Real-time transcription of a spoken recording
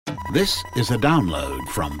This is a download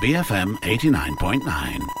from BFM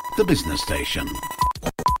 89.9, the business station.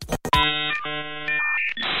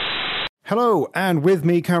 Hello, and with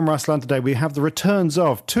me, Kamran Aslan, today we have the returns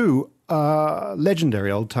of two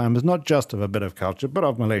legendary old-timers, not just of a bit of culture, but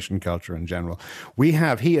of Malaysian culture in general.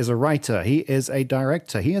 He is a writer, he is a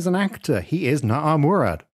director, he is an actor, he is Naar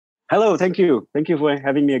Murad. Hello, thank you. Thank you for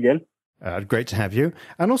having me again. Great to have you.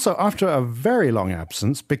 And also, after a very long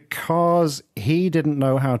absence, because he didn't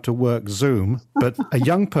know how to work Zoom, but a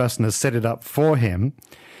young person has set it up for him.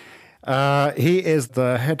 He is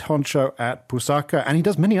the head honcho at Pusaka, and he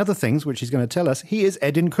does many other things, which he's going to tell us. He is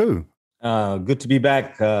Edin Khoo. Good to be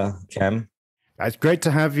back, Cam. It's great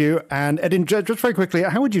to have you. And Edin, just very quickly,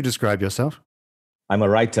 how would you describe yourself? I'm a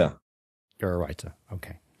writer. You're a writer.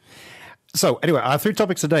 Okay. So anyway, our three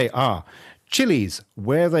topics today are chilies,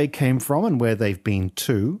 where they came from and where they've been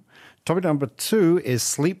to. Topic number 2 is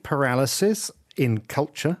sleep paralysis in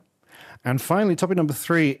culture. And finally, topic number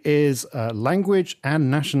 3 is language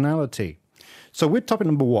and nationality. So with topic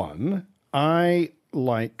number 1, I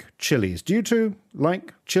like chilies. Do you two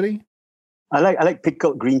like chili? I like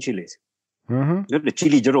pickled green chilies. Mm-hmm. You know, the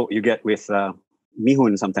chili jeruk you get with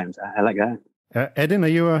mihun sometimes. I like that. Edin, are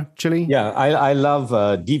you a chili? Yeah, I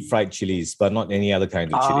love deep fried chilies, but not any other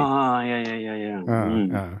kind of chili.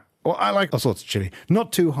 Yeah. Well, I like all sorts of chili,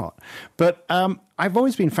 not too hot. But I've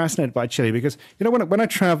always been fascinated by chili because, you know, when I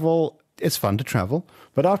travel, it's fun to travel.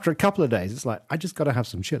 But after a couple of days, it's like, I just got to have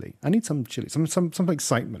some chili. I need some chili, some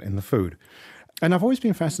excitement in the food. And I've always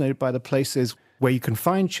been fascinated by the places where you can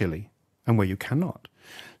find chili and where you cannot.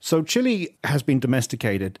 So chili has been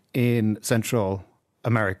domesticated in Central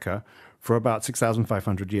America for about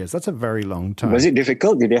 6,500 years. That's a very long time. Was it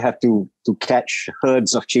difficult? Did they have to catch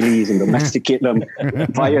herds of chilies and domesticate them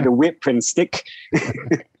via the whip and stick?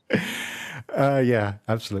 Yeah,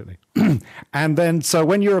 absolutely. And then, so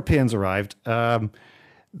when Europeans arrived,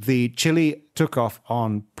 the chili took off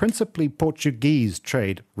on principally Portuguese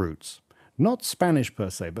trade routes. Not Spanish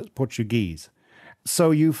per se, but Portuguese.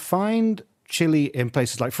 So you find chili in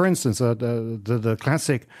places like, for instance, the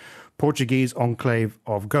classic Portuguese enclave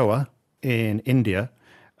of Goa in India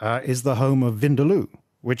is the home of vindaloo,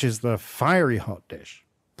 which is the fiery hot dish.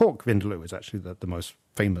 Pork vindaloo is actually the most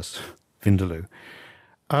famous vindaloo.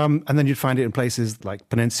 And then you'd find it in places like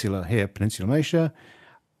Peninsular Malaysia.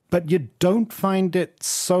 But you don't find it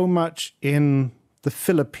so much in the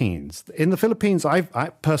Philippines. In the Philippines, I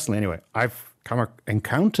personally anyway, I've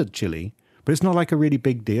encountered chili, but it's not like a really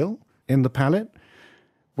big deal in the palate.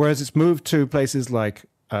 Whereas it's moved to places like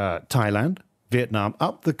Thailand, Vietnam,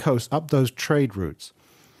 up the coast, up those trade routes.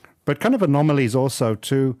 But kind of anomalies also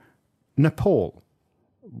to Nepal,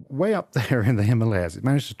 way up there in the Himalayas. It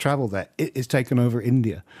managed to travel there. It's taken over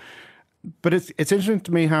India. But it's interesting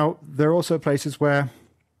to me how there are also places where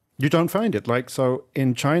you don't find it. Like, so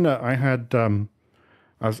in China, I had, I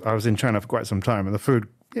was in China for quite some time, and the food,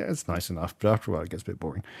 yeah, it's nice enough, but after a while it gets a bit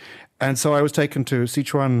boring. And so I was taken to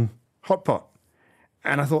Sichuan hot pot.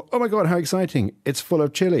 And I thought, oh my God, how exciting. It's full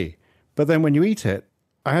of chili. But then when you eat it,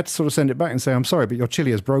 I had to sort of send it back and say, I'm sorry, but your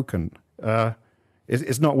chili is broken.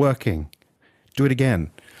 It's not working. Do it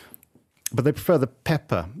again. But they prefer the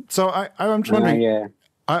pepper. So I'm just wondering,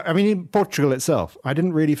 I mean, in Portugal itself, I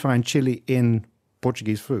didn't really find chili in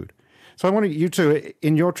Portuguese food. So I wonder, you two,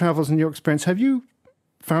 in your travels and your experience, have you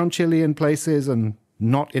found chili in places and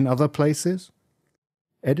not in other places?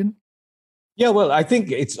 Edin? Yeah, well, I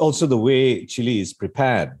think it's also the way chili is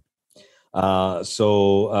prepared. For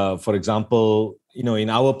example, you know, in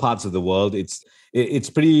our parts of the world, it's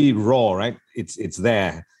pretty raw, right? It's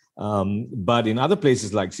there. But in other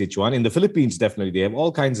places like Sichuan, in the Philippines, definitely, they have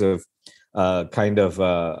all kinds of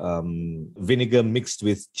vinegar mixed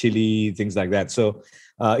with chili, things like that. So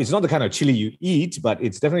it's not the kind of chili you eat, but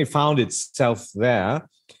it's definitely found itself there.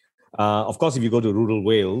 Of course, if you go to rural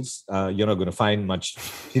Wales, you're not going to find much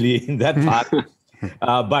chili in that part.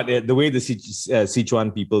 But the way the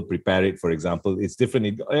Sichuan people prepare it, for example, it's different.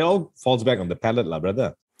 It all falls back on the palate,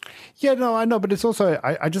 brother. Yeah, no, I know, but it's also,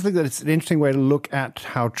 I just think that it's an interesting way to look at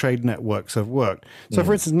how trade networks have worked. So,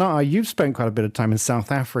 for instance, Naar, you've spent quite a bit of time in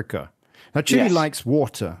South Africa. Now, chili likes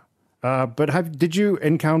water, but did you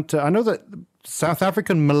encounter, I know that South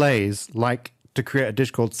African Malays like to create a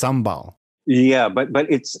dish called sambal. Yeah, but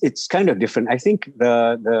it's kind of different. I think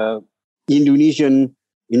the Indonesian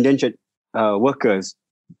indentured workers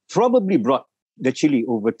probably brought the chili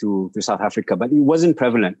over to South Africa, but it wasn't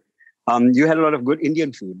prevalent. You had a lot of good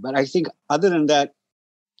Indian food, but I think other than that,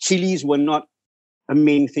 chilies were not a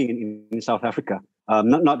main thing in South Africa.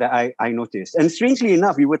 Not that I noticed. And strangely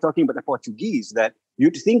enough, you were talking about the Portuguese, that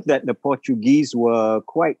you'd think that the Portuguese were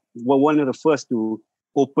one of the first to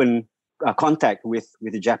open contact with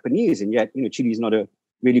the Japanese, and yet chili is not a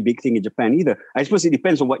really big thing in Japan either. I suppose it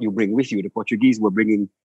depends on what you bring with you. The Portuguese were bringing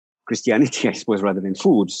Christianity, I suppose, rather than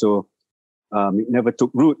food, so it never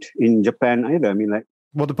took root in Japan either. I mean,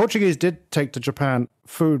 well, the Portuguese did take to Japan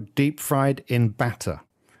food deep fried in batter.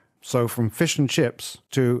 So from fish and chips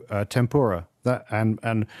to tempura,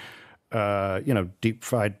 and deep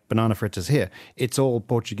fried banana fritters here, it's all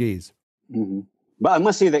Portuguese. Mm-hmm. But I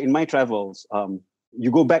must say that in my travels,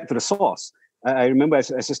 you go back to the source. I remember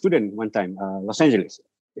as a student one time, Los Angeles,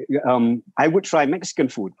 I would try Mexican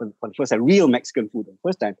food for the first time, real Mexican food for the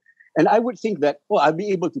first time. And I would think that, I'll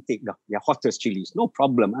be able to take the hottest chilies. No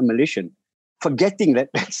problem, I'm Malaysian. Forgetting that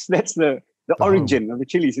that's the origin of the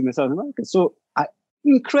chilies in the South America. So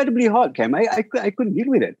incredibly hot, Cam. I couldn't deal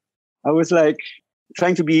with it. I was like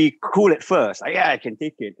trying to be cool at first. I can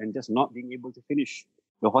take it, and just not being able to finish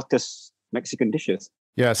the hottest Mexican dishes.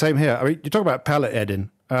 Yeah, same here. I mean, you talk about palate,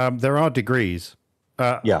 Edin. There are degrees.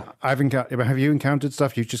 Have you encountered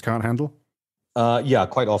stuff you just can't handle? Yeah,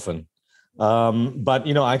 quite often. But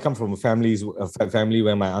I come from a family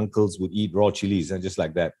where my uncles would eat raw chilies, and just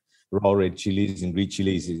like that, raw red chilies and green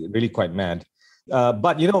chilies is really quite mad.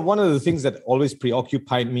 But one of the things that always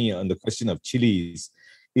preoccupied me on the question of chilies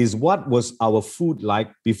is what was our food like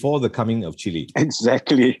before the coming of chili?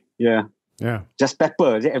 Exactly. Yeah. Yeah. Just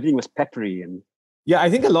pepper. Everything was peppery. And yeah, I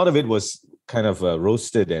think a lot of it was kind of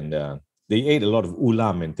roasted, and they ate a lot of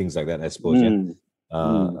ulam and things like that, I suppose.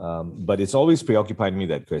 But it's always preoccupied me,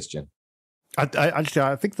 that question.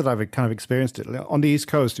 I think that I've kind of experienced it. On the East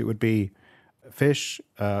Coast, it would be fish,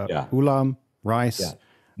 ulam, rice,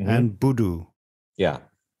 and budu. Yeah.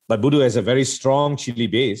 But budu has a very strong chili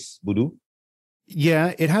base, budu.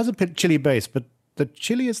 Yeah, it has a chili base, but the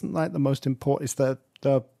chili isn't like the most important. It's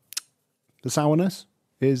the sourness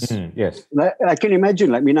is... Yes. I can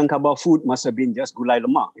imagine, like Minangkabau food must have been just gulai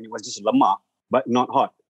lemak, and it was just lemak, but not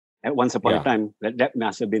hot. At once upon a time, that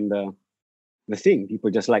must have been the thing.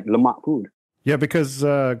 People just like lemak food. Yeah, because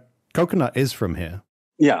coconut is from here.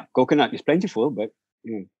 Yeah, coconut is plentiful, but...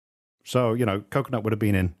 So, coconut would have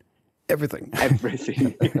been in everything.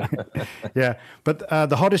 Everything. Yeah, but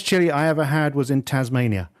the hottest chili I ever had was in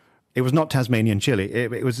Tasmania. It was not Tasmanian chili.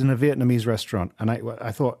 It was in a Vietnamese restaurant. And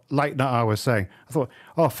I thought, like Na'a was saying, I thought,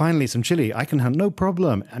 finally some chili. I can have no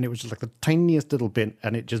problem. And it was just like the tiniest little bit,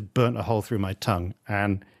 and it just burnt a hole through my tongue.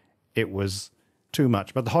 And it was too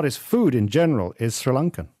much. But the hottest food in general is Sri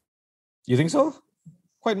Lankan. You think so?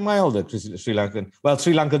 Quite mild at Sri Lankan. Well,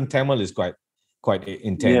 Sri Lankan Tamil is quite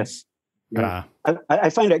intense. Yes. Yeah. I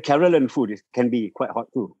find that Kerala food can be quite hot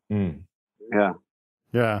too. Yeah.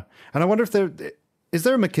 Yeah. And I wonder if is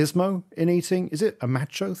there a machismo in eating? Is it a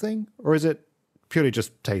macho thing, or is it purely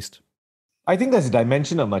just taste? I think there's a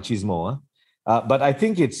dimension of machismo, but I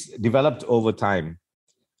think it's developed over time.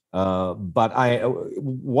 But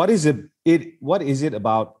what is it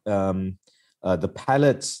about the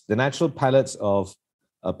palates, the natural palates of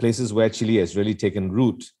places where chili has really taken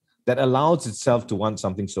root that allows itself to want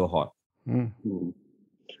something so hot?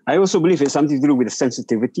 I also believe it's something to do with the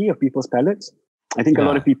sensitivity of people's palates. I think a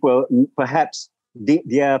lot of people, perhaps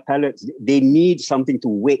their palates, they need something to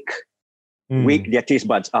wake their taste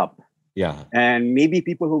buds up. Yeah. And maybe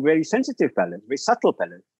people who are very sensitive palates, very subtle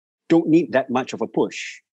palates, don't need that much of a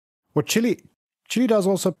push. Well, chili does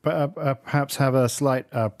also perhaps have a slight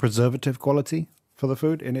preservative quality for the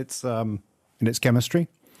food in its chemistry.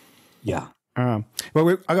 Yeah. Well,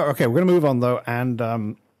 we're going to move on though, and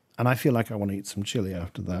I feel like I want to eat some chili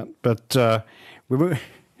after that. But we'll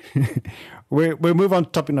move on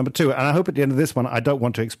to topic number 2, and I hope at the end of this one I don't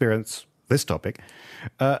want to experience this topic: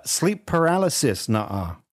 sleep paralysis.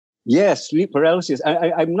 Yes, sleep paralysis.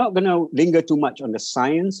 I'm not going to linger too much on the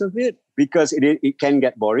science of it because it can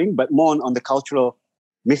get boring, but more on the cultural,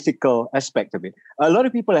 mythical aspect of it. A lot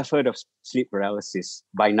of people have heard of sleep paralysis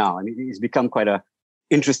by now, and it's become quite an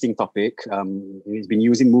interesting topic. It's been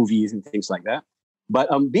used in movies and things like that. But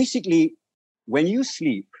basically, when you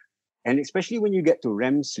sleep, and especially when you get to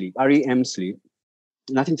REM sleep, REM sleep,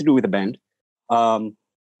 nothing to do with the band,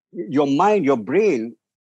 your mind, your brain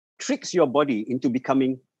tricks your body into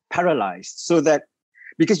becoming paralyzed, so that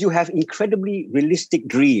because you have incredibly realistic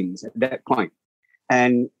dreams at that point,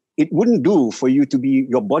 and it wouldn't do for your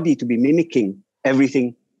body to be mimicking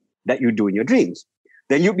everything that you do in your dreams.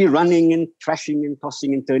 Then you'd be running and thrashing and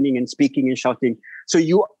tossing and turning and speaking and shouting. So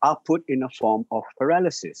you are put in a form of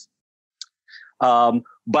paralysis.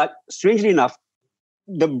 But strangely enough,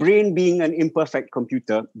 the brain being an imperfect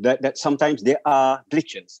computer, that sometimes there are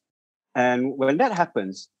glitches. And when that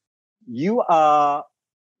happens, you are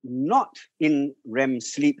not in REM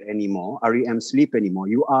sleep anymore, REM sleep anymore.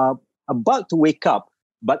 You are about to wake up,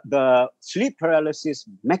 but the sleep paralysis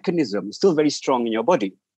mechanism is still very strong in your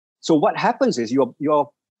body. So what happens is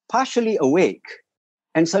you're partially awake,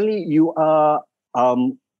 and suddenly you are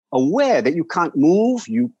aware that you can't move,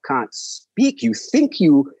 you can't speak, you think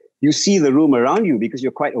you see the room around you because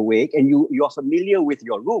you're quite awake, and you're familiar with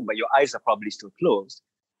your room, but your eyes are probably still closed.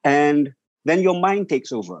 And then your mind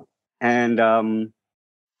takes over. And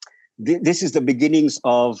this is the beginnings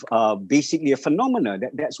of basically a phenomenon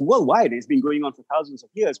that's worldwide. It's been going on for thousands of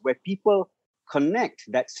years, where people connect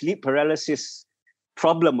that sleep paralysis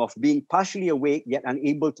problem of being partially awake yet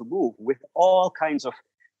unable to move with all kinds of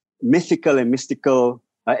mythical and mystical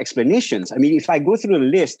explanations. I mean, if I go through the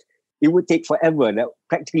list, it would take forever. That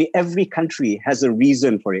practically every country has a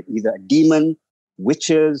reason for it, either a demon,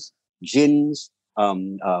 witches, jinns,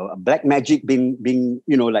 black magic being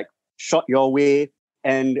like shot your way.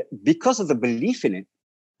 And because of the belief in it,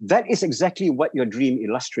 that is exactly what your dream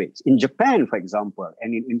illustrates. In Japan, for example,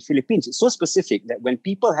 and in Philippines, it's so specific that when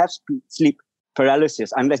people have sleep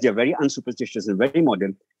paralysis, unless they're very unsuperstitious and very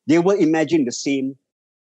modern, they will imagine the same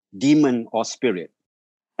demon or spirit.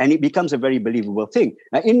 And it becomes a very believable thing.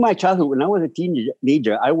 Now, in my childhood, when I was a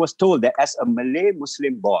teenager, I was told that as a Malay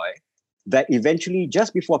Muslim boy, that eventually,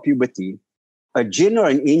 just before puberty, a jinn or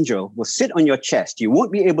an angel will sit on your chest. You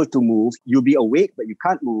won't be able to move. You'll be awake, but you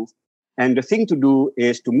can't move. And the thing to do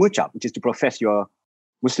is to muchap, which is to profess your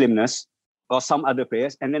Muslimness, or some other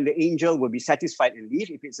prayers. And then the angel will be satisfied and leave.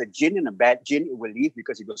 If it's a jinn and a bad jinn, it will leave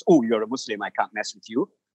because he goes, oh, you're a Muslim, I can't mess with you.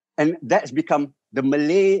 And that's become the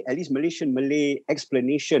Malay, at least Malaysian Malay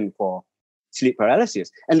explanation for sleep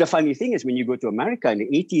paralysis. And the funny thing is, when you go to America in the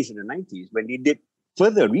 80s and the 90s, when they did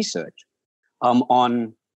further research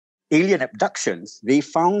on alien abductions, they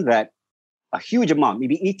found that a huge amount,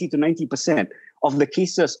 maybe 80 to 90% of the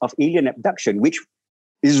cases of alien abduction, which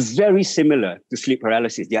is very similar to sleep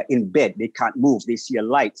paralysis. They are in bed, they can't move, they see a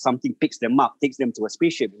light, something picks them up, takes them to a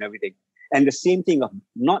spaceship and everything. And the same thing of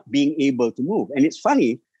not being able to move. And it's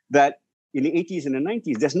funny that in the 80s and the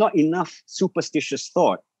 90s, there's not enough superstitious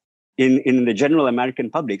thought in the general American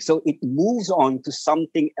public. So it moves on to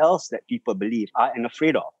something else that people believe and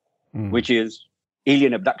afraid of, which is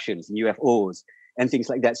alien abductions and UFOs and things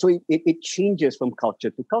like that. So it changes from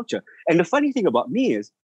culture to culture. And the funny thing about me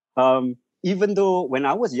is, even though when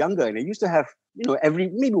I was younger, and I used to have,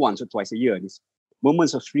 maybe once or twice a year, these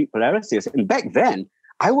moments of sleep paralysis. And back then,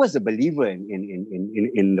 I was a believer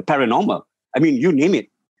in the paranormal. I mean, you name it.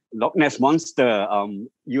 Loch Ness Monster,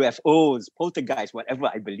 UFOs, poltergeist,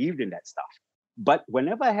 whatever, I believed in that stuff. But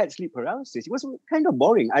whenever I had sleep paralysis, it was kind of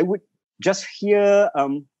boring. I would just hear,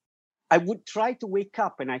 I would try to wake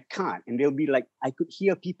up and I can't. And they'll be like, I could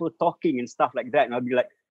hear people talking and stuff like that. And I'll be like,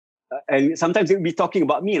 and sometimes they'll be talking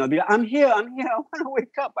about me and I'll be like, I'm here, I want to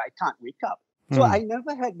wake up, but I can't wake up. So I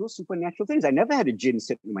never had those supernatural things. I never had a jinn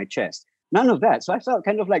sit in my chest. None of that. So I felt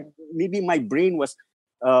kind of like maybe my brain was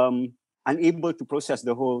unable to process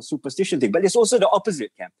the whole superstition thing. But it's also the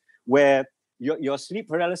opposite, Cam, where your sleep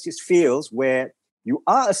paralysis fails, where you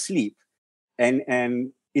are asleep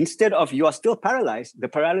and instead of you are still paralyzed, the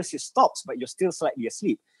paralysis stops, but you're still slightly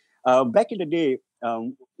asleep. Back in the day,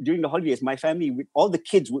 during the holidays, my family, all the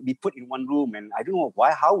kids would be put in one room, and I don't know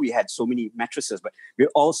how we had so many mattresses, but we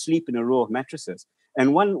all sleep in a row of mattresses.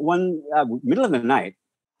 And one middle of the night,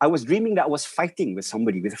 I was dreaming that I was fighting with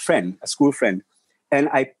somebody, with a friend, a school friend, and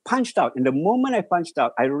I punched out. And the moment I punched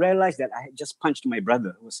out, I realized that I had just punched my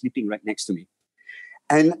brother who was sleeping right next to me.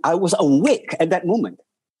 And I was awake at that moment,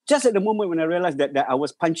 just at the moment when I realized that I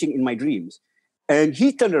was punching in my dreams. And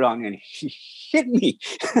he turned around and he hit me.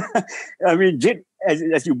 I mean,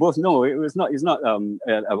 as you both know, it's not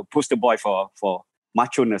a poster boy for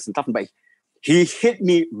macho-ness and stuff, but he hit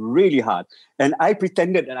me really hard. And I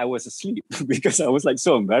pretended that I was asleep because I was like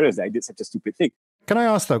so embarrassed that I did such a stupid thing. Can I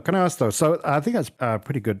ask though? So I think that's a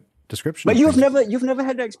pretty good description. But you've never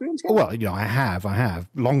had that experience? Well, I have,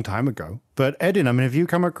 long time ago. But Edin, I mean, have you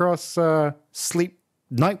come across nightmare?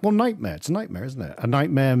 It's a nightmare, isn't it? A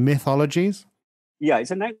nightmare mythologies? Yeah,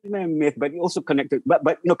 it's a nightmare myth, but also connected.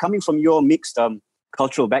 But coming from your mixed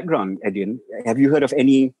cultural background, Edin, have you heard of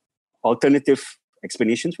any alternative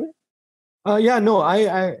explanations for it?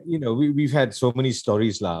 We've had so many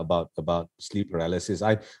stories about sleep paralysis.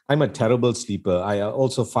 I'm a terrible sleeper. I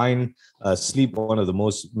also find sleep one of the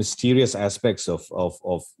most mysterious aspects of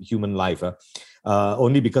human life.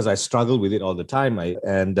 Only because I struggle with it all the time. It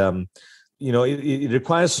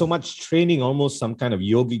requires so much training, almost some kind of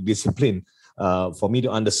yogic discipline, for me to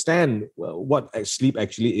understand what sleep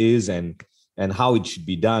actually is and how it should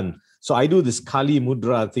be done. So I do this Kali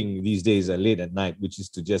Mudra thing these days late at night, which is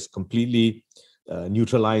to just completely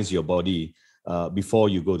neutralize your body before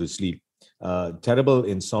you go to sleep. terrible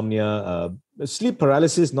insomnia, sleep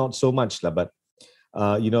paralysis, not so much, but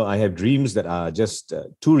I have dreams that are just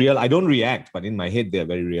too real. I don't react, but in my head they're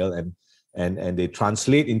very real, and they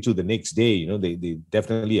translate into the next day. They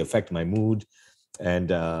definitely affect my mood and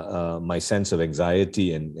my sense of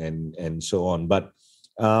anxiety and so on. But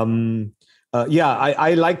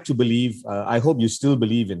I like to believe. I hope you still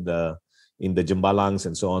believe in the jambalangs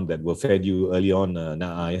and so on that were fed you early on,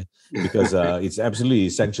 Na'ai, because it's absolutely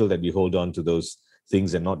essential that we hold on to those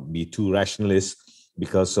things and not be too rationalist,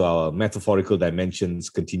 because our metaphorical dimensions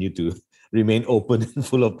continue to remain open and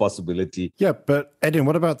full of possibility. Yeah, but Edin,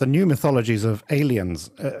 what about the new mythologies of aliens?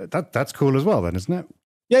 That's cool as well then, isn't it?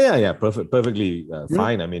 Yeah. Perfectly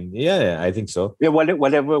fine. I mean, I think so. Yeah,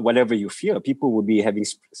 whatever you fear, people will be having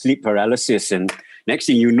sleep paralysis, and next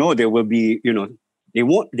thing you know, there will be,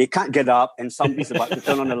 they can't get up, and somebody's about to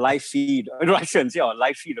turn on a live feed, Russians,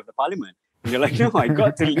 live feed of the parliament. And you're like, no, I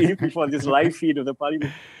got to leave before this live feed of the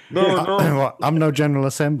parliament. No. I'm no General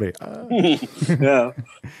Assembly. Yeah.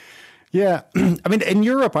 Yeah. I mean, in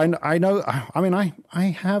Europe, I know, I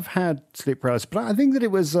have had sleep paralysis, but I think that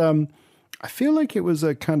it was, I feel like it was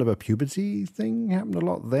a kind of a puberty thing. It happened a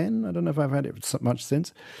lot then. I don't know if I've had it so much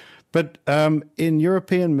since. But in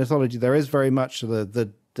European mythology, there is very much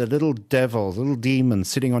the little devils, little demons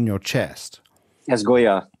sitting on your chest. As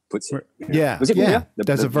Goya puts it. Yeah. Was it Goya?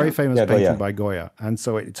 There's a very famous painting Goya. by Goya. And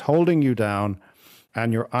so it's holding you down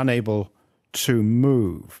and you're unable to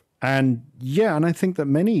move. And and I think that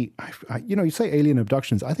many, you say alien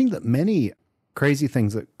abductions. I think that many crazy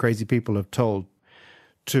things that crazy people have told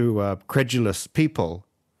to credulous people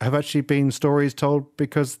have actually been stories told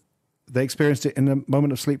because they experienced it in a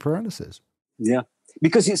moment of sleep paralysis. Yeah,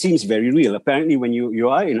 because it seems very real. Apparently, when you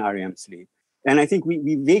are in REM sleep, and I think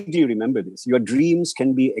we vaguely remember this, your dreams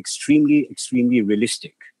can be extremely, extremely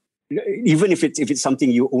realistic, even if it's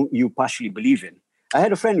something you partially believe in. I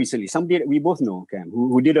had a friend recently, somebody that we both know, Cam,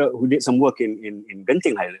 who did some work in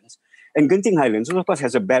Genting Highlands. And Genting Highlands, of course,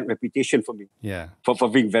 has a bad reputation for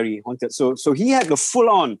being very haunted. So he had the full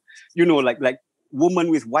on, like woman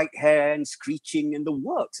with white hair and screeching and the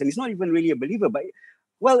works. And he's not even really a believer, but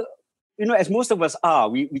as most of us are,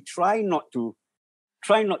 we try not to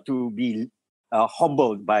be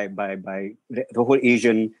hobbled by the whole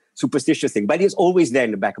Asian superstitious thing, but it's always there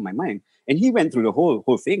in the back of my mind. And he went through the whole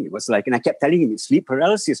thing. It was like, and I kept telling him, it's sleep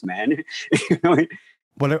paralysis, man.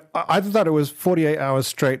 Well, I thought it was 48 hours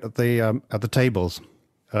straight at the tables.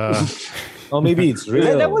 Or maybe it's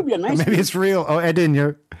real. That would be a nice. Maybe it's real. Oh, Edin,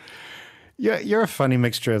 you're a funny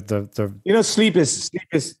mixture of the. Sleep is.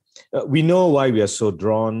 We know why we are so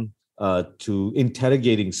drawn to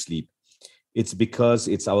interrogating sleep. It's because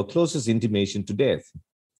it's our closest intimation to death.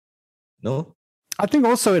 No. I think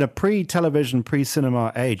also in a pre-television,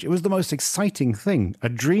 pre-cinema age, it was the most exciting thing. A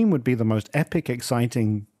dream would be the most epic,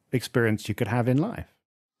 exciting experience you could have in life.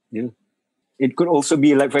 Yeah. It could also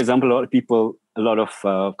be like, for example, a lot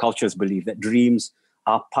of cultures believe that dreams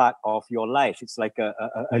are part of your life. It's like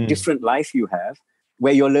a different life you have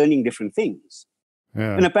where you're learning different things.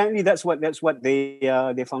 Yeah. And apparently that's what they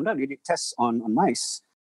found out. They did tests on mice.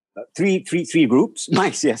 Three groups,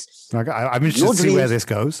 mice, yes. I'm interested to see where this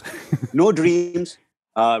goes. No dreams,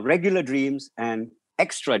 regular dreams, and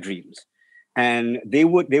extra dreams. And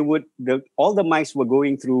all the mice were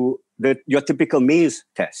going through your typical maze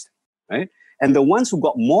test, right? And the ones who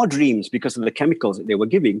got more dreams because of the chemicals that they were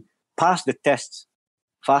giving passed the tests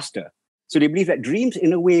faster. So they believe that dreams,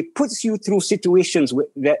 in a way, puts you through situations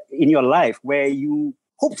that in your life where you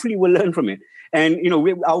hopefully will learn from it. And,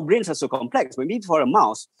 our brains are so complex. But maybe for a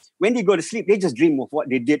mouse, when they go to sleep, they just dream of what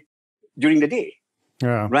they did during the day.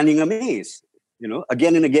 Yeah. Running a maze,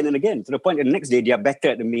 again and again and again, to the point that the next day they are better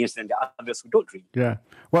at the maze than the others who don't dream. Yeah.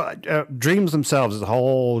 Well, dreams themselves is a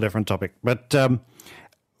whole different topic. But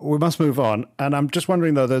we must move on. And I'm just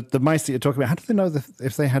wondering, though, the mice that you're talking about, how do they know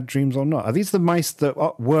if they had dreams or not? Are these the mice that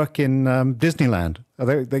work in Disneyland?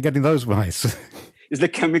 Are they getting those mice? It's the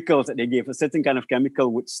chemicals that they gave. A certain kind of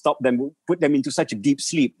chemical would stop them, would put them into such a deep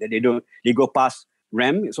sleep that they go past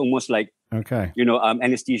REM. It's almost like,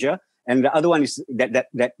 anesthesia. And the other one is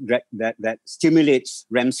that stimulates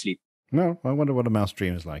REM sleep. No, I wonder what a mouse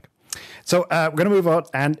dream is like. So we're going to move on.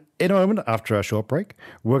 And in a moment, after a short break,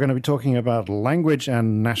 we're going to be talking about language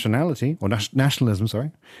and nationality, or nationalism,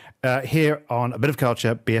 sorry, here on A Bit of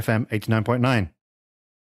Culture, BFM 89.9.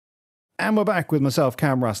 And we're back with myself,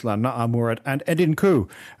 Cam Raslan, Na'ai Murad, and Edin Khoo.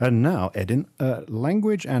 And now, Edin,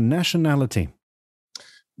 language and nationality.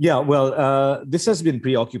 Yeah, well, this has been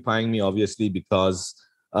preoccupying me, obviously, because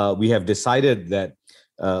we have decided that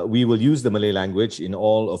we will use the Malay language in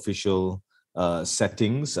all official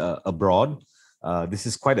settings abroad. This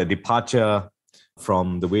is quite a departure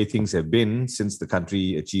from the way things have been since the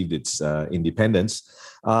country achieved its independence.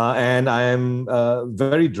 And I am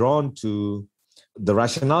very drawn to the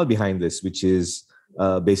rationale behind this, which is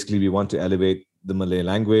basically we want to elevate the Malay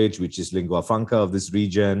language, which is lingua franca of this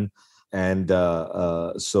region. And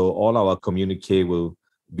so all our communique will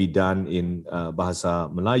be done in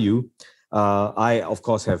Bahasa Melayu. I, of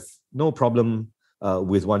course, have no problem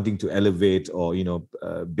with wanting to elevate or,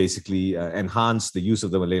 basically enhance the use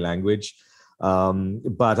of the Malay language.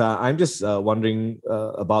 But I'm just wondering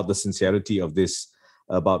about the sincerity of this,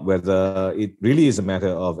 about whether it really is a matter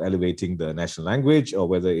of elevating the national language or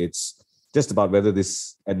whether it's just about whether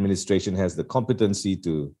this administration has the competency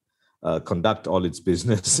to conduct all its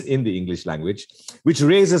business in the English language, which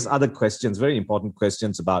raises other questions, very important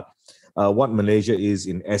questions about what Malaysia is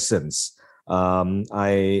in essence.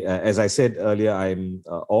 As I said earlier, I'm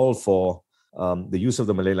all for the use of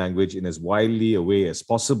the Malay language in as widely a way as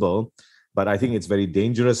possible. But I think it's very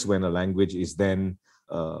dangerous when a language is then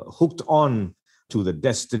hooked on to the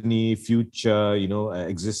destiny, future,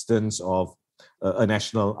 existence of a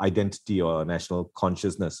national identity or a national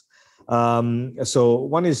consciousness. So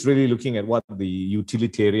one is really looking at what the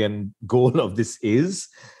utilitarian goal of this is.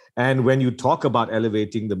 And when you talk about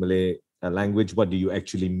elevating the Malay language, what do you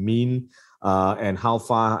actually mean? And how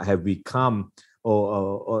far have we come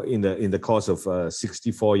or in the course of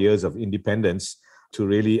 64 years of independence to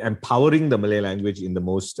really empowering the Malay language in the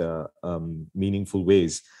most meaningful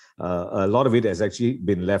ways? A lot of it has actually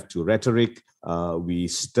been left to rhetoric. We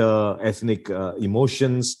stir ethnic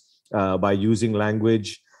emotions by using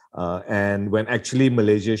language. And when actually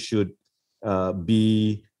Malaysia should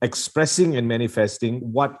be expressing and manifesting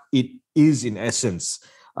what it is in essence,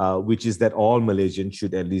 which is that all Malaysians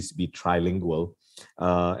should at least be trilingual.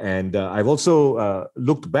 And I've also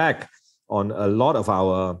looked back on a lot of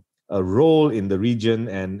our role in the region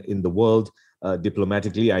and in the world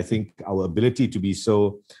diplomatically. I think our ability to be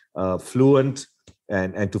so fluent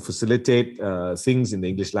and to facilitate things in the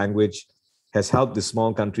English language has helped this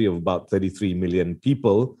small country of about 33 million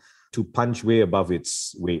people to punch way above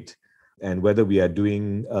its weight. And whether we are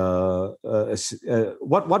doing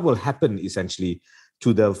what will happen essentially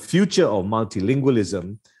to the future of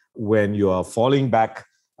multilingualism when you are falling back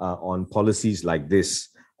on policies like this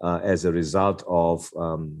as a result of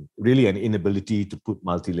really an inability to put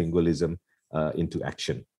multilingualism into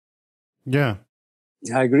action. Yeah.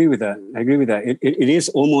 I agree with that. It is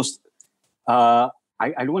almost, I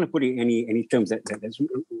don't want to put it in any terms that's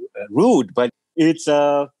rude, but it's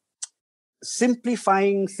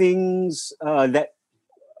simplifying things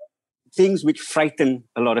things which frighten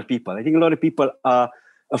a lot of people. I think a lot of people are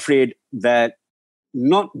afraid that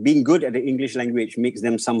not being good at the English language makes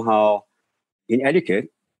them somehow inadequate.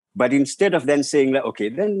 But instead of then saying that, okay,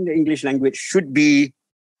 then the English language should be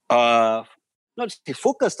not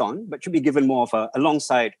focused on, but should be given more of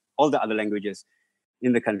alongside all the other languages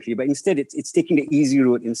in the country. But instead, it's taking the easy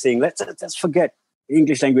route in saying, let's forget the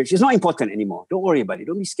English language. It's not important anymore. Don't worry about it.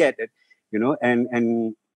 Don't be scared.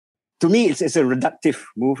 And to me, it's a reductive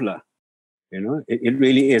move, lah. It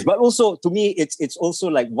really is. But also, to me, it's also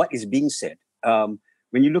like what is being said.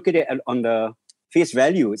 When you look at it on the face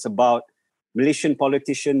value, it's about Malaysian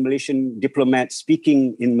politician, Malaysian diplomat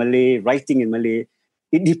speaking in Malay, writing in Malay.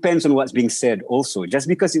 It depends on what's being said also. Just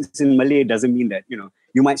because it's in Malay doesn't mean that,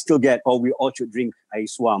 you might still get, we all should drink air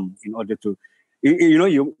suam in order to,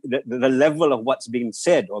 the level of what's being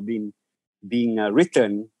said or being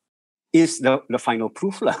written is the final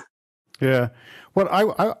proof. Yeah. Well,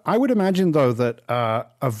 I would imagine, though, that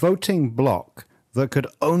a voting bloc that could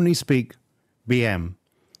only speak BM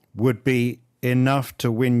would be enough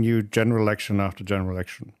to win you general election after general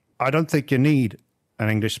election. I don't think you need an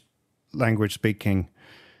English language speaking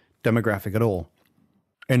demographic at all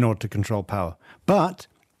in order to control power. But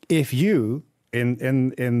if you, in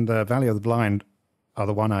the Valley of the Blind, are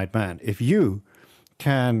the one-eyed man, if you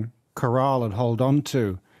can corral and hold on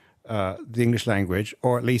to the English language,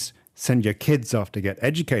 or at least send your kids off to get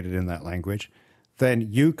educated in that language, then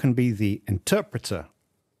you can be the interpreter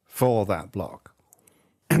for that bloc.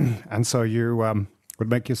 And so you would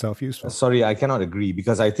make yourself useful. Sorry, I cannot agree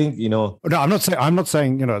because I think, No, I'm not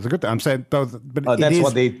saying, it's a good thing. I'm saying, both, but that's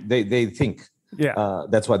what they think. Yeah.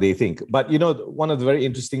 That's what they think. But, one of the very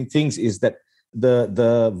interesting things is that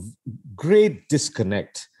the great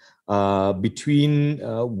disconnect between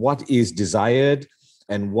what is desired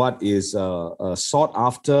and what is sought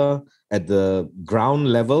after at the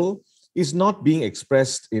ground level is not being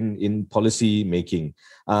expressed in policy making.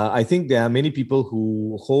 I think there are many people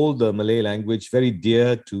who hold the Malay language very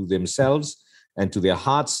dear to themselves and to their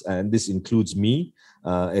hearts, and this includes me.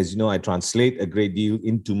 As you know, I translate a great deal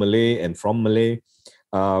into Malay and from Malay.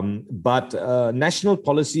 But national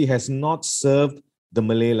policy has not served the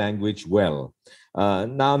Malay language well.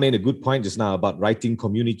 Now I made a good point just now about writing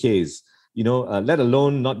communiques, let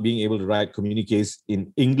alone not being able to write communiques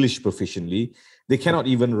in English proficiently. They cannot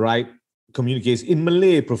even write communiques in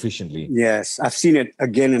Malay proficiently. Yes, I've seen it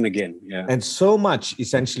again and again. Yeah. And so much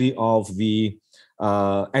essentially of the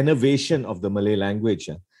innovation of the Malay language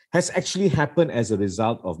has actually happened as a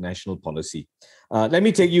result of national policy. Let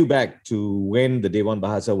me take you back to when the Dewan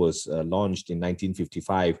Bahasa was launched in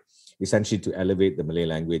 1955, essentially to elevate the Malay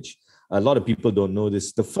language. A lot of people don't know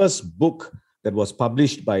this. The first book that was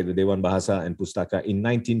published by the Dewan Bahasa and Pustaka in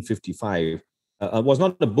 1955 was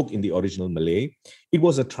not a book in the original Malay. It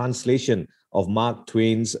was a translation of Mark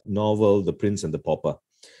Twain's novel, The Prince and the Pauper.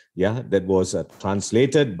 Yeah, that was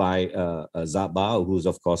translated by Zat Ba, who's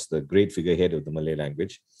of course the great figurehead of the Malay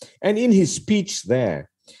language. And in his speech there,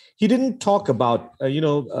 he didn't talk about,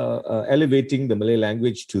 elevating the Malay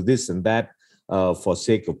language to this and that for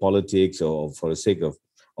sake of politics or for the sake of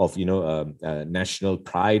national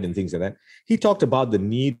pride and things like that. He talked about the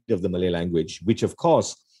need of the Malay language, which of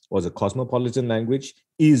course was a cosmopolitan language,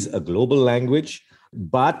 is a global language,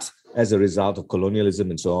 but as a result of colonialism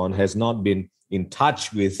and so on, has not been in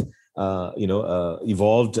touch with,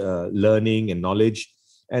 evolved learning and knowledge.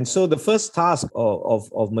 And so the first task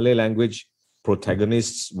of Malay language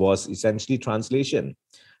protagonists was essentially translation,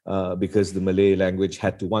 because the Malay language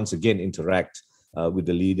had to once again interact with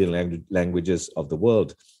the leading languages of the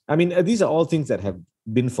world. I mean, these are all things that have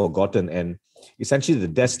been forgotten, and essentially the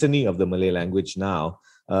destiny of the Malay language now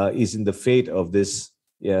is in the fate of this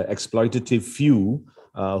exploitative few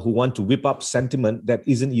who want to whip up sentiment that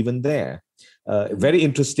isn't even there. Very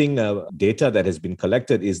interesting data that has been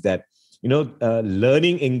collected is that,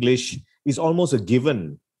 learning English is almost a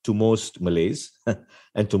given to most Malays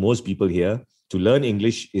and to most people here. To learn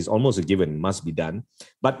English is almost a given, must be done.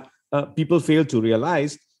 But people fail to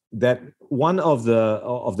realize that one of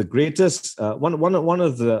the greatest, one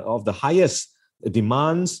of the highest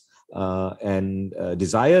demands and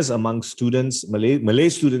desires among students, Malay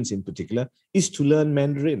students in particular, is to learn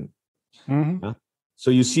Mandarin. Mm-hmm. So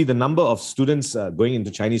you see the number of students going into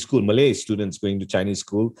Chinese school, Malay students going to Chinese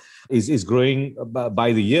school, is growing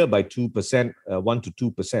by the year by 2%, 1 to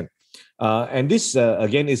 2%. And this,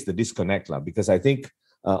 again, is the disconnect, because I think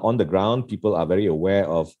on the ground, people are very aware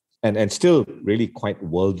of, and still really quite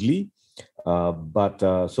worldly, but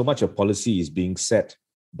so much of policy is being set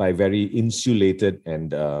by very insulated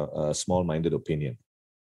and small-minded opinion.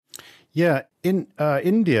 Yeah, in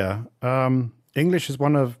India, English is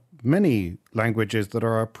one of many languages that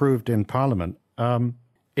are approved in Parliament.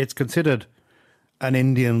 It's considered an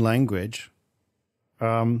Indian language.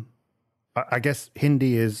 I guess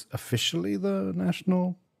Hindi is officially the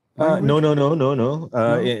national language? No.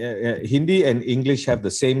 Hindi and English have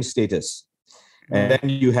the same status. And then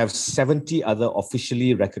you have 70 other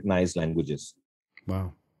officially recognized languages.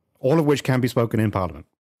 Wow. All of which can be spoken in Parliament.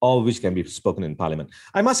 All of which can be spoken in Parliament.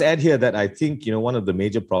 I must add here that I think, one of the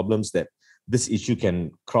major problems that this issue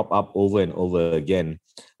can crop up over and over again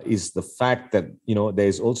is the fact that,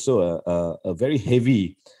 there's also a very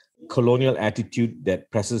heavy colonial attitude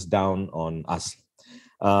that presses down on us.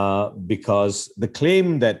 Because the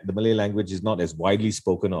claim that the Malay language is not as widely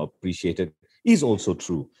spoken or appreciated is also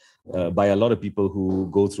true by a lot of people who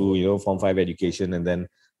go through, Form 5 education, and then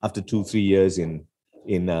after 2-3 years in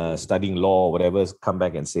studying law or whatever, come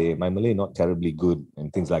back and say, my Malay not terribly good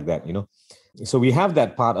and things like that, So we have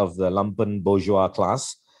that part of the lumpen bourgeois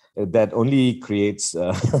class that only creates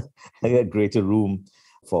a greater room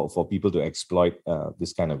for people to exploit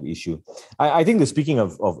this kind of issue. I think speaking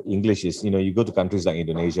of English is, you go to countries like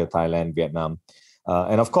Indonesia, Thailand, Vietnam.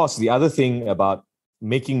 And of course, the other thing about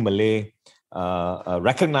making Malay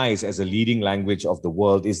recognized as a leading language of the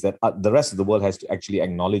world is that the rest of the world has to actually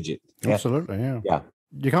acknowledge it. Absolutely, yeah. Yeah.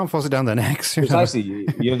 You can't force it down their necks. Precisely.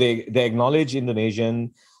 They acknowledge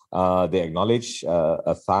Indonesian, they acknowledge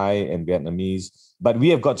Thai and Vietnamese, but we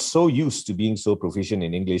have got so used to being so proficient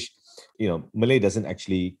in English, Malay doesn't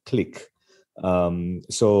actually click.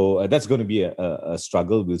 So that's going to be a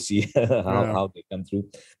struggle. We'll see how they come through.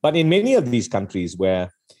 But in many of these countries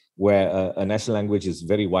where a national language is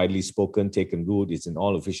very widely spoken, taken root, it's in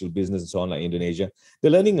all official business and so on, like Indonesia, the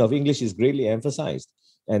learning of English is greatly emphasized.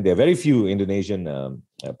 And there are very few Indonesian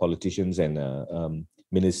politicians and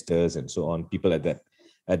ministers and so on, people at the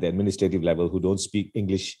administrative level who don't speak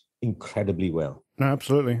English incredibly well. No,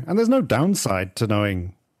 absolutely. And there's no downside to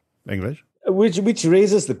knowing English. Which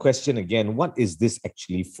raises the question again, what is this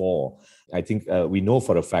actually for? I think we know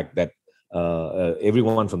for a fact that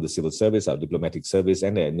everyone from the civil service, our diplomatic service,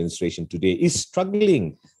 and the administration today is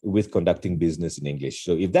struggling with conducting business in English.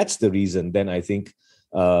 So if that's the reason, then I think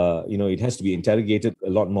it has to be interrogated a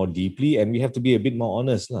lot more deeply, and we have to be a bit more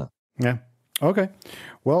honest, lah. Yeah. Okay.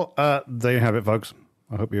 Well, there you have it, folks.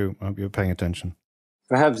 I hope you're paying attention.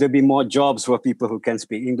 Perhaps there'll be more jobs for people who can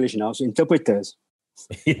speak English now. So interpreters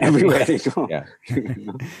everywhere they go. Yeah.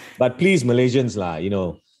 But please, Malaysians, lah,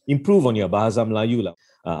 improve on your Bahasa Melayu, lah.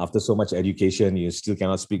 After so much education, you still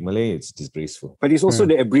cannot speak Malay. It's disgraceful. But it's also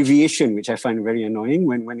the abbreviation, which I find very annoying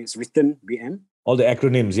when it's written BM. All the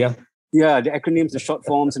acronyms, yeah? Yeah, the acronyms, the short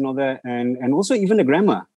forms and all that. And also even the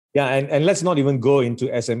grammar. Yeah, and let's not even go into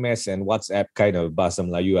SMS and WhatsApp kind of Bahasa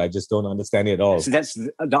Melayu. I just don't understand it at all. So that's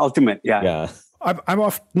the ultimate, yeah. Yeah. I'm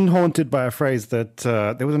often haunted by a phrase that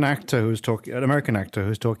there was an American actor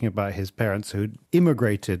who's talking about his parents who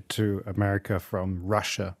immigrated to America from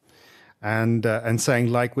Russia, and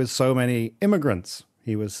saying, like with so many immigrants,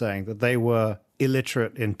 he was saying that they were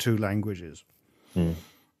illiterate in 2 languages,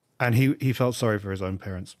 and he felt sorry for his own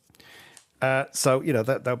parents. So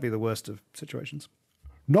that would be the worst of situations.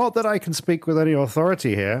 Not that I can speak with any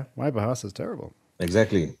authority here. My Bahasa is terrible.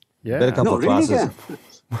 Exactly. Yeah. Better come for really, classes.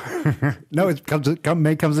 Yeah. No, it comes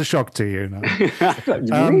as a shock to you. No.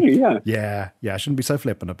 Really, yeah. Yeah. I shouldn't be so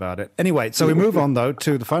flippant about it. Anyway, so we move on, though,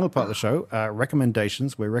 to the final part of the show,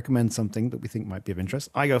 recommendations. We recommend something that we think might be of interest.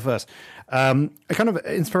 I go first. A kind of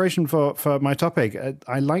inspiration for my topic.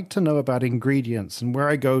 I like to know about ingredients and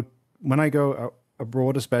when I go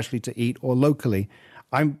abroad, especially to eat or locally,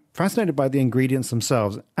 I'm fascinated by the ingredients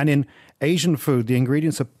themselves. And in Asian food, the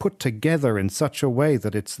ingredients are put together in such a way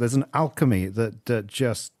that there's an alchemy that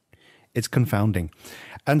just, it's confounding.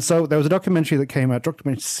 And so there was a documentary that came out,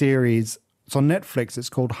 documentary series. It's on Netflix. It's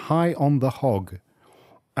called High on the Hog.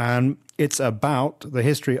 And it's about the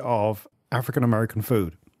history of African-American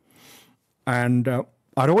food. And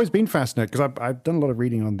I'd always been fascinated because I've done a lot of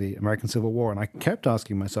reading on the American Civil War, and I kept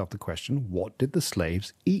asking myself the question, what did the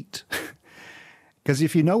slaves eat? Because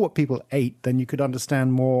if you know what people ate, then you could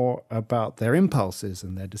understand more about their impulses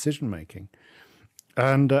and their decision-making.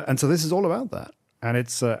 And so this is all about that. And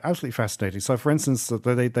it's absolutely fascinating. So, for instance,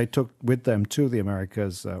 they took with them to the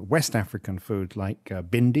Americas West African food like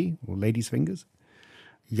bindi, or lady's fingers,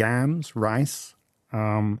 yams, rice,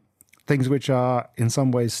 things which are in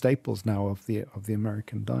some ways staples now of the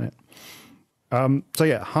American diet. So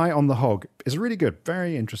yeah, High on the Hog is really good,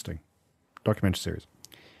 very interesting documentary series.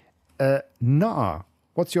 Naa,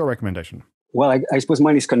 what's your recommendation? Well, I suppose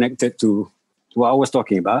mine is connected to what I was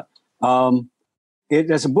talking about.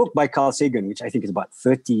 There's a book by Carl Sagan, which I think is about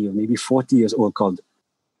 30 or maybe 40 years old, called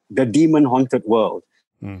The Demon Haunted World.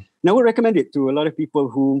 Now, I would recommend it to a lot of people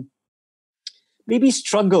who maybe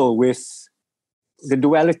struggle with the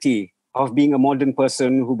duality of being a modern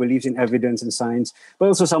person who believes in evidence and science, but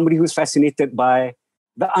also somebody who's fascinated by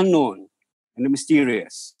the unknown and the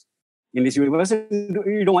mysterious in this universe.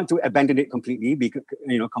 You don't want to abandon it completely, because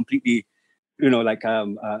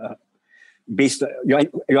based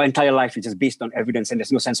your entire life is just based on evidence, and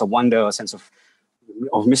there's no sense of wonder or sense of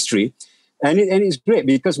mystery. And it's great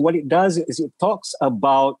because what it does is it talks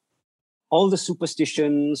about all the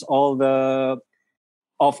superstitions, all the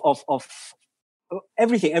of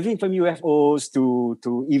everything from UFOs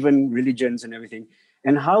to even religions and everything,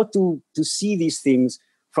 and how to see these things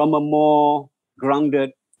from a more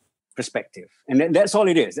grounded perspective. And that's all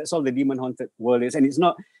it is. That's all the Demon Haunted World is. And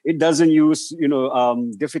it doesn't use,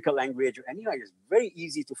 difficult language or anything. It's very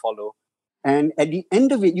easy to follow. And at the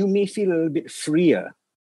end of it, you may feel a little bit freer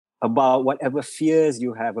about whatever fears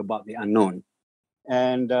you have about the unknown.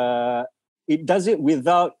 And it does it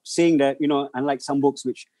without saying that, unlike some books,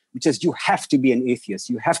 which is you have to be an atheist,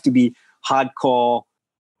 you have to be hardcore,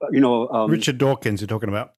 Richard Dawkins you're talking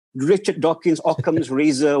about. Richard Dawkins, Occam's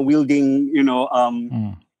razor wielding,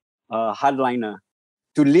 hardliner,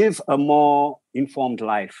 to live a more informed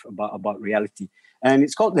life about reality. And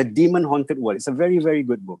it's called The Demon Haunted World. It's a very, very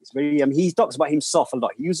good book. It's very, he talks about himself a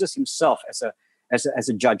lot. He uses himself as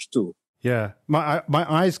a judge too. Yeah. My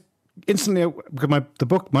eyes instantly, because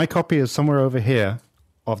my copy is somewhere over here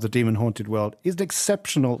of The Demon Haunted World. He's an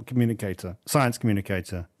exceptional communicator, science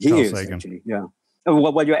communicator. He is, actually, yeah.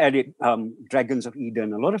 While you're at it, Dragons of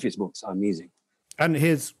Eden, a lot of his books are amazing. And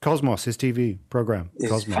his Cosmos, his TV program,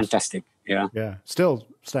 Cosmos. Fantastic, yeah. Yeah, still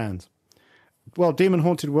stands. Well, Demon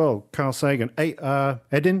Haunted World, Carl Sagan. Hey,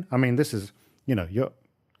 Edin, I mean, this is, you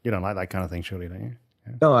don't like that kind of thing, surely, don't you?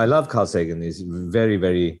 Yeah. No, I love Carl Sagan. He's very,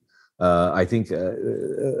 very, I think,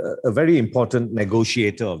 a very important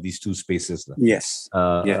negotiator of these two spaces. Yes.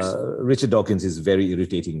 Richard Dawkins is a very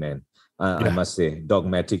irritating man. I must say,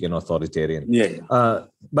 dogmatic and authoritarian. Yeah.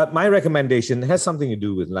 But my recommendation has something to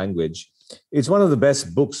do with language. It's one of the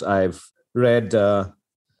best books I've read,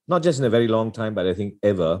 not just in a very long time, but I think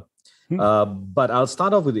ever. But I'll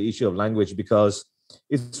start off with the issue of language because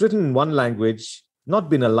it's written in one language, not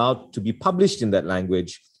been allowed to be published in that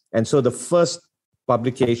language. And so the first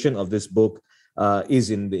publication of this book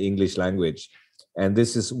is in the English language. And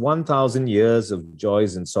this is 1,000 Years of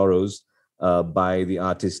Joys and Sorrows by the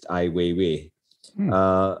artist Ai Weiwei.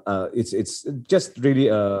 It's just really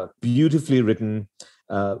a beautifully written,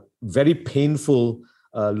 very painful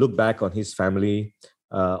look back on his family,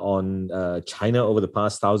 on China over the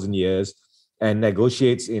past 1,000 years, and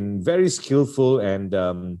negotiates in very skillful and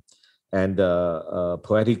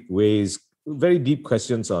poetic ways, very deep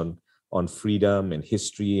questions on freedom and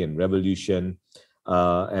history and revolution.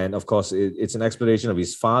 And of course, it's an exploration of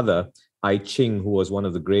his father, Ai Qing, who was one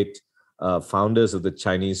of the great founders of the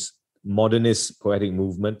Chinese modernist poetic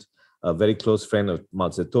movement, a very close friend of Mao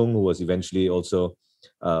Zedong, who was eventually also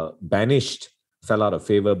fell out of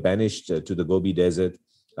favor, banished to the Gobi Desert.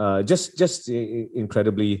 Just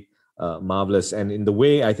incredibly marvelous. And in the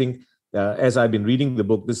way, I think, as I've been reading the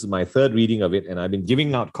book, this is my third reading of it, and I've been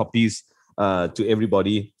giving out copies to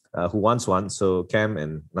everybody who wants one. So Cam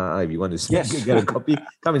and if you want to get a copy,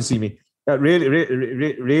 come and see me.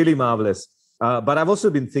 Really marvelous. But I've also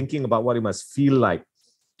been thinking about what it must feel like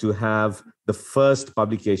to have the first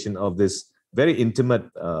publication of this very intimate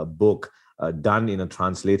book done in a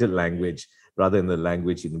translated language rather than the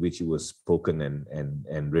language in which it was spoken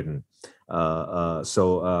and written.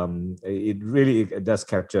 So it does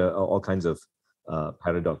capture all kinds of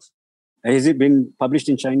paradox. Has it been published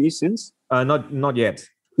in Chinese since? Not yet.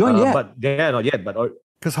 Not yet. But not yet. But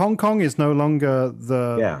because Hong Kong is no longer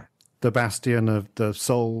the bastion of the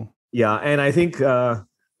soul. Yeah, and I think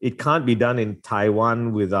it can't be done in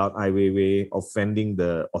Taiwan without Ai Weiwei offending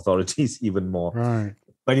the authorities even more. Right.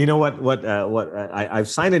 But you know what? I've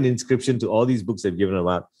signed an inscription to all these books I've given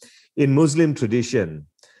about. In Muslim tradition,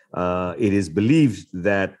 it is believed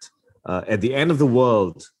that at the end of the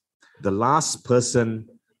world, the last person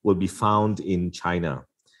will be found in China.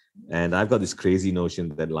 And I've got this crazy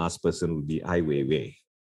notion that last person will be Ai Weiwei.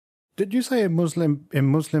 Did you say in Muslim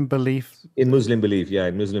belief? In Muslim belief, yeah.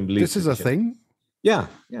 In Muslim belief. This is a thing? Yeah.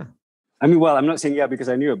 I mean, well, I'm not saying because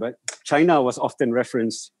I knew it, but China was often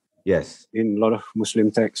referenced in a lot of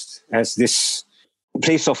Muslim texts as this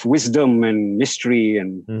place of wisdom and mystery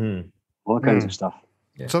and all kinds of stuff.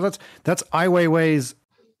 Yeah. So that's Ai Weiwei's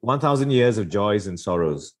 1,000 Years of Joys and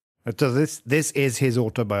Sorrows. So this is his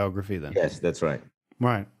autobiography then? Yes, that's right.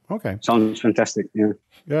 Right. Okay. Sounds fantastic. Yeah.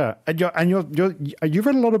 Yeah. And you've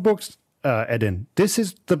read a lot of books, Edin. This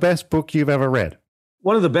is the best book you've ever read.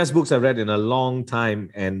 One of the best books I've read in a long time,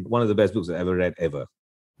 and one of the best books I've ever read ever.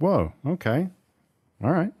 Whoa. Okay.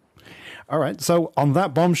 All right. So on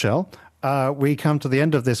that bombshell, we come to the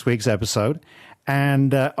end of this week's episode,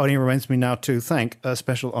 and only remains me now to thank a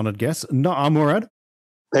special honored guest, Noor Murad.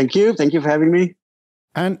 Thank you. Thank you for having me.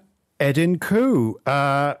 And Edin Khoo.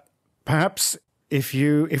 Perhaps if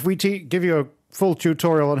we give you a full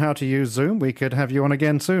tutorial on how to use Zoom, we could have you on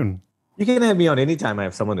again soon. You can have me on anytime I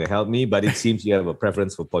have someone to help me, but it seems you have a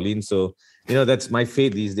preference for Pauline. So, that's my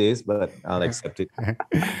fate these days, but I'll accept it.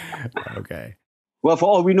 Okay. Well, for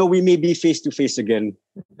all we know, we may be face-to-face again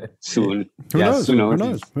soon. Who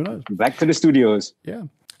knows? Back to the studios. Yeah.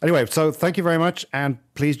 Anyway, so thank you very much, and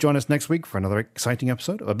please join us next week for another exciting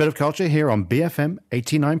episode of A Bit of Culture here on BFM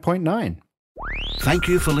 89.9. Thank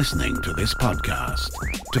you for listening to this podcast.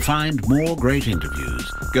 To find more great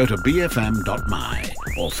interviews, go to bfm.my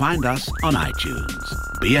or find us on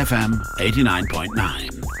iTunes. BFM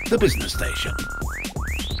 89.9, the business station.